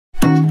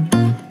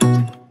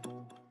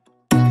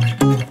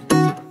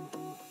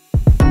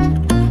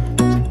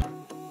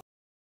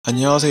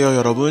안녕하세요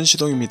여러분,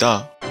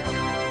 시동입니다.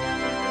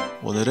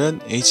 오늘은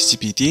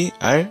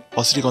HGBD-R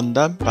어스리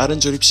건담 빠른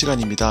조립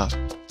시간입니다.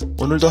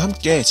 오늘도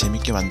함께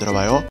재밌게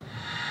만들어봐요.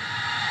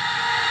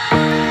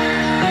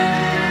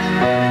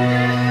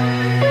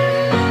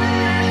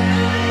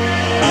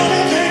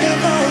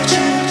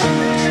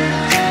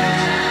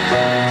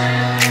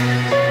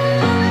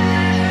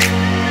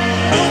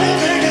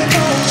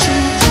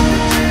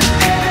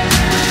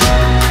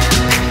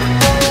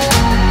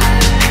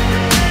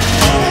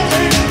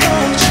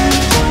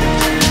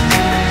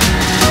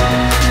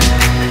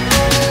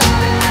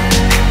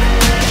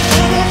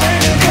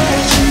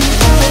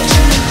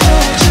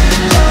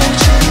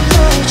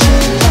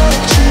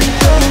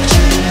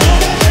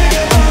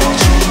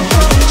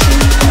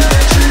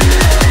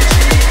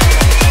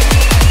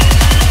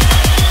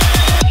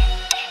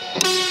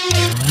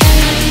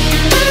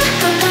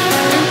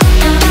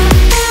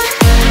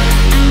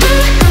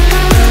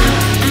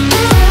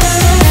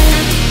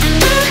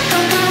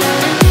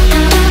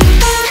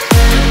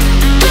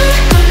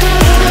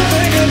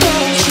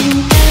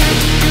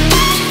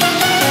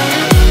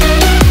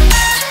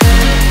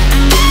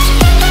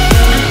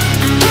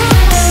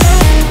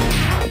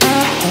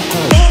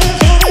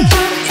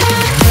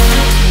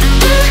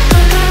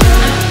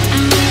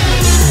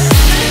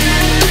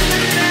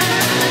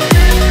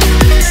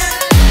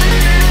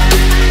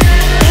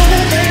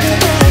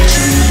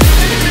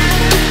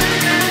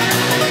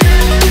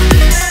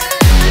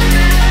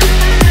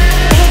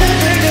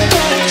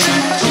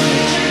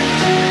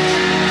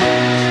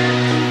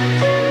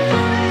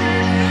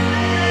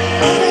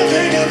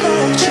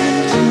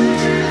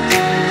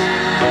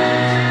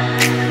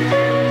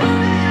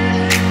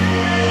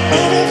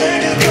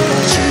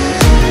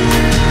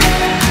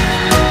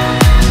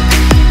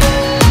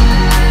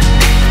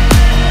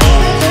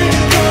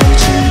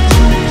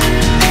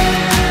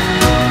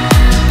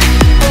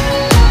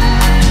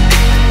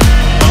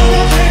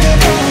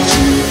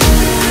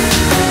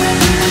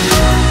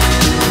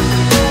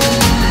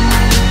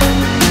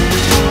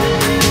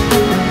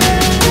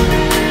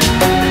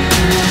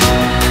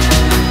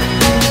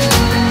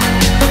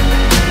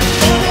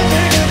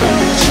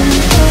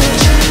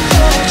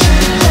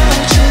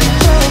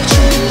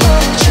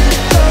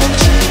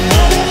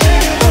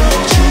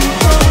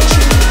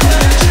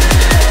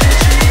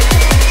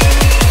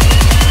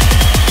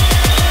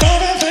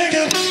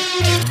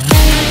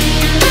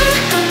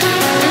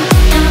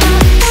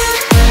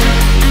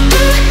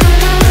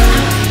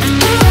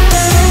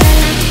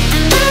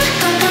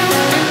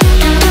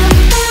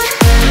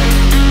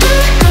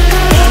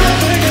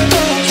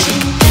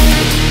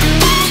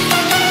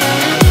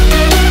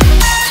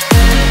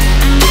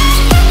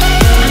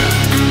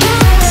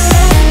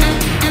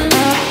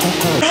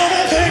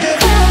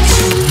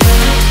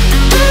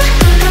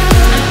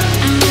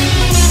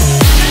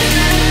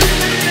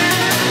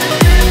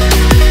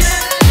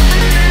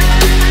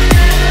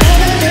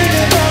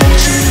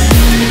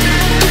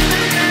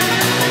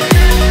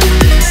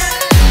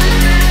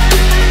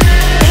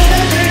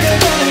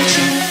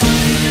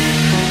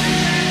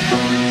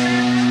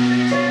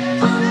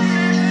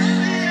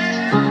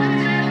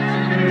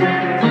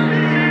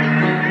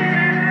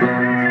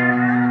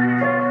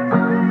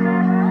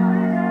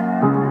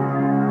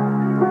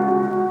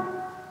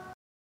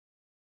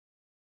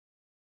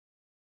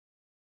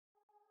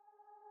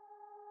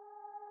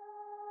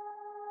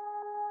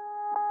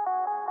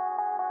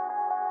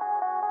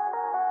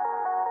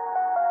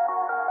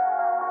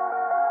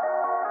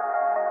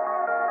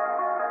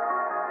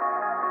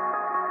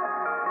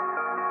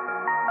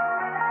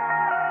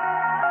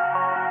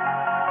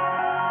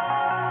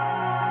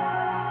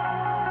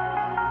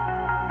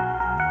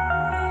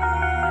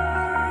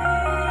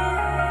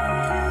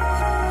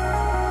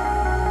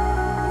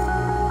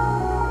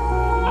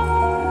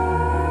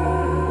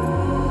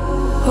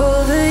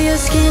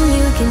 Skin,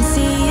 you can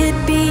see it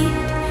beat,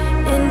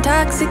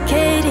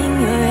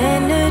 intoxicating your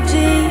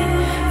energy.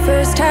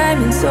 First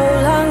time in so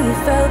long you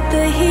felt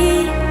the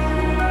heat,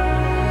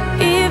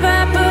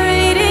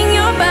 evaporating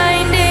your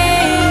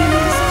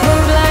bindings.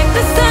 Move like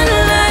the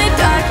sunlight,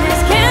 darkness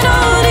can't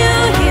hold you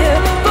here.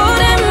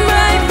 Bold and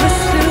bright, push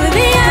through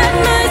the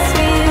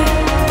atmosphere.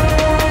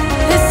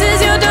 This is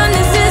your dawn,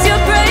 this is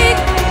your break.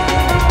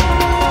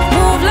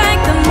 Move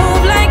like the,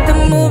 move like the,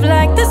 move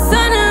like the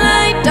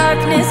sunlight,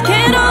 darkness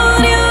can't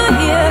hold you.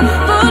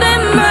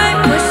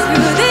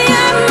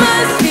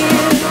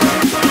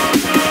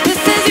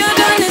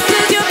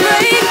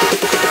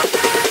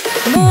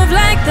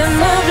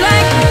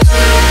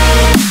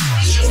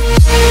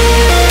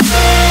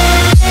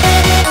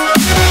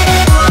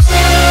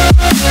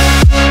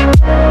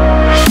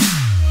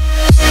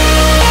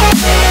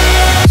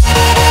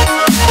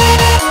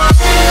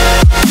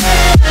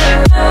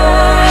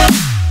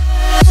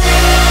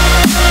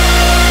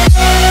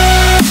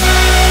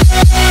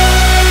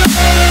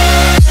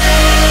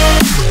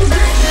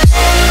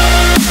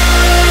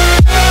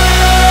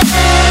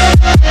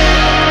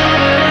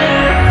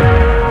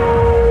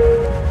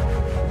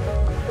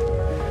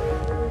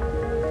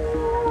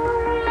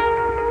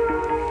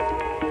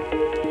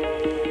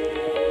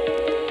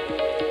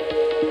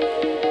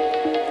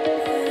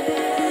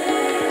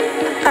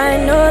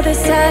 know the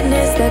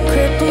sadness that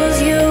cripples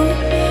you.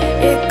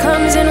 It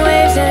comes in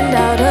waves and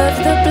out of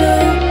the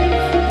blue.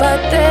 But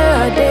there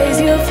are days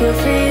you feel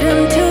freedom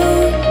too.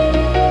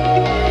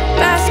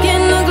 Bask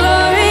in the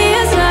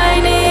glorious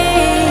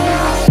lightning.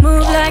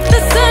 Move like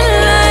the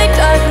sunlight.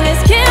 Darkness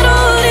can't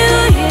hold you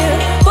here.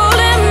 Bold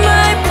and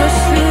bright, push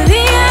through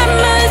the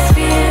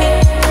atmosphere.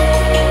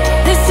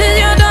 This is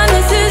your dawn,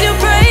 this is your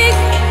break.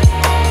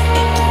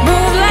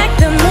 Move like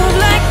the, move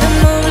like the,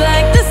 move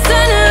like the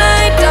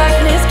sunlight.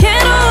 Darkness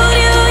can't hold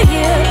you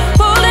here.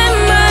 Bold and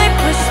bright,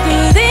 push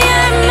through the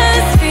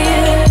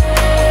atmosphere.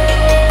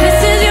 This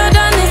is your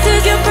dawn, this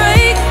is your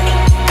break.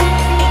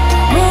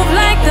 Move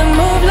like the,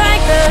 move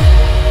like the,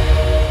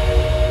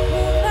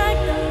 move like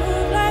the,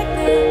 move like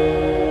the,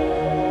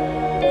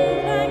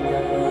 move like the,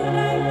 move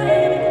like the.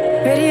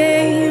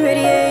 Radiate,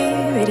 radiate,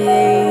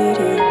 radiate.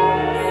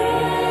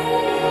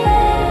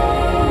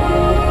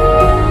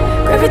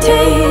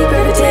 Gravitate,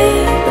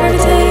 gravitate,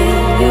 gravitate.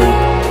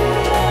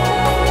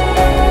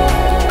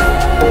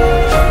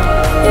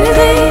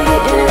 Innovate,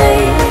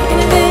 innovate,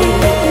 innovate.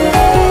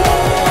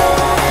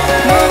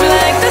 Move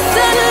like the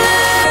sunlight.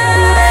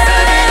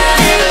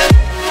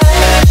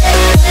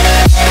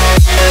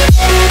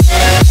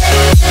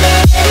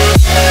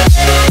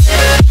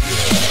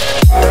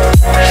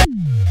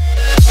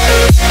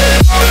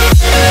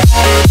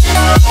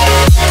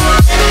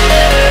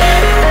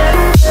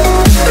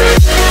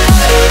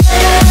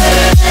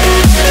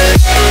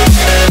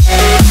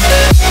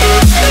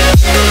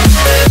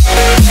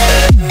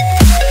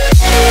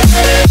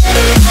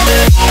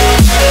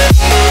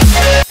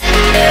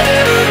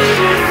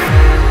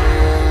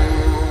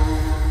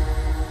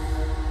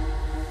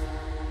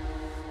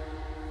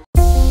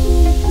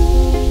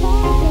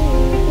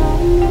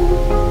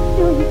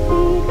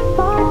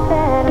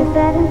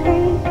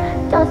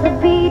 Does the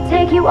beat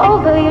take you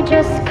over? You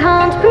just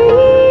can't breathe.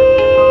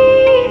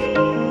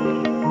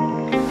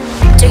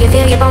 Do you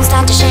feel your bones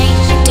start to shake?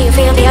 Do you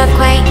feel the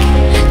earthquake?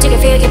 Do you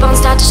feel your bones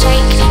start to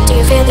shake? Do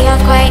you feel the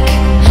earthquake?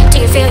 Do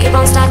you feel your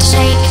bones start to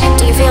shake?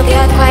 Do you feel the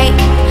earthquake?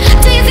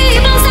 Do you feel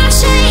your bones start to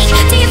shake?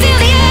 Do you feel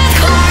the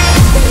earthquake?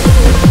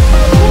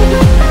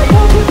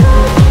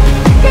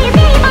 Do you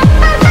feel your bones?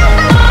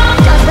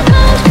 Does the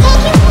bones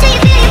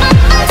take you?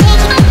 Do you feel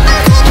your bones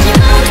take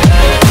you?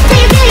 Do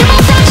you feel your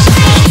bones start to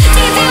shake?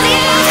 Do you feel the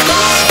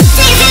earthquake?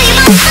 Do you feel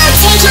your bones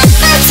take you?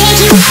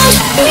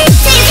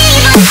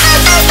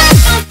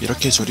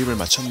 이렇게 조립을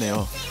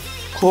마쳤네요.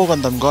 코어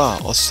건담과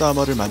어스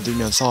아머를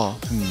만들면서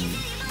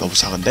너무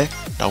작은데?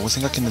 라고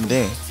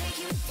생각했는데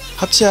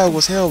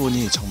합체하고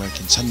세어보니 정말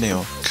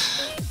괜찮네요.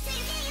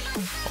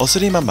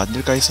 어스리만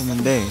만들까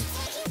했었는데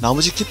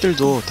나머지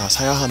킷들도 다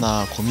사야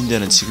하나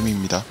고민되는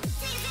지금입니다.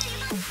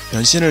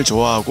 변신을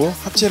좋아하고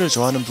합체를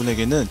좋아하는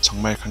분에게는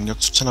정말 강력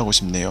추천하고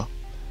싶네요.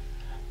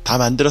 다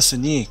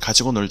만들었으니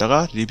가지고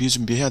놀다가 리뷰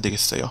준비해야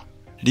되겠어요.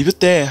 리뷰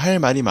때 할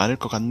말이 많을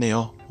것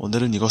같네요.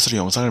 오늘은 이것으로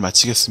영상을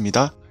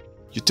마치겠습니다.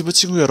 유튜브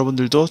친구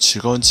여러분들도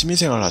즐거운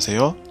취미생활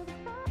하세요.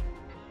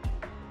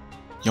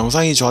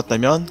 영상이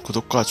좋았다면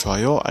구독과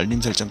좋아요,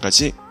 알림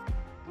설정까지